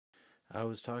I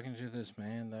was talking to this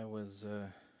man that was,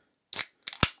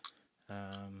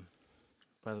 um,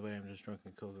 by the way, I'm just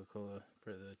drinking Coca Cola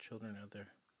for the children out there.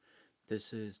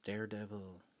 This is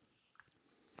Daredevil.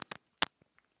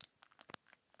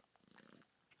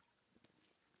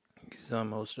 He's on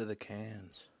most of the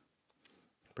cans.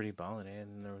 Pretty ballin', eh?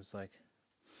 And there was like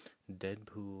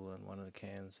Deadpool on one of the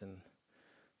cans, and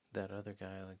that other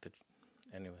guy,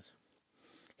 Anyways,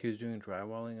 he was doing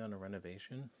drywalling on a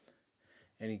renovation,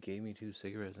 and he gave me 2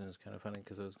 cigarettes, and it was kind of funny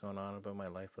because I was going on about my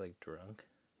life like drunk.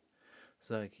 It's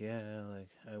like, yeah, like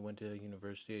I went to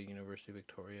university at University of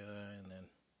Victoria, and then,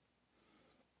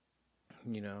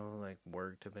 like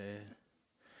worked a bit,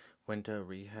 went to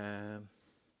rehab,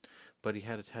 but he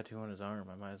had a tattoo on his arm.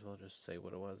 I might as well just say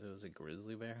what it was. It was a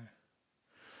grizzly bear.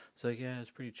 It's like, yeah, it's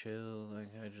pretty chill. Like,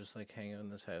 I just like hang out in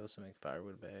this house and make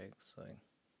firewood bags. Like,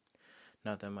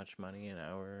 not that much money an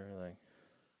hour. Like,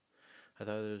 I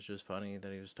thought it was just funny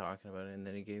that he was talking about it, and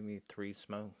then he gave me 3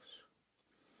 smokes.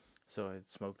 So I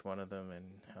smoked one of them, and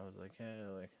I was like, yeah,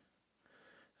 like,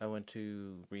 I went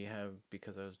to rehab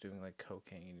because I was doing like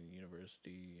cocaine in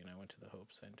university, and I went to the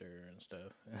Hope Center and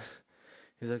stuff.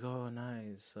 He's like, oh,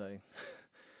 nice. Like,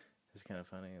 it's kind of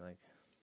funny. Like,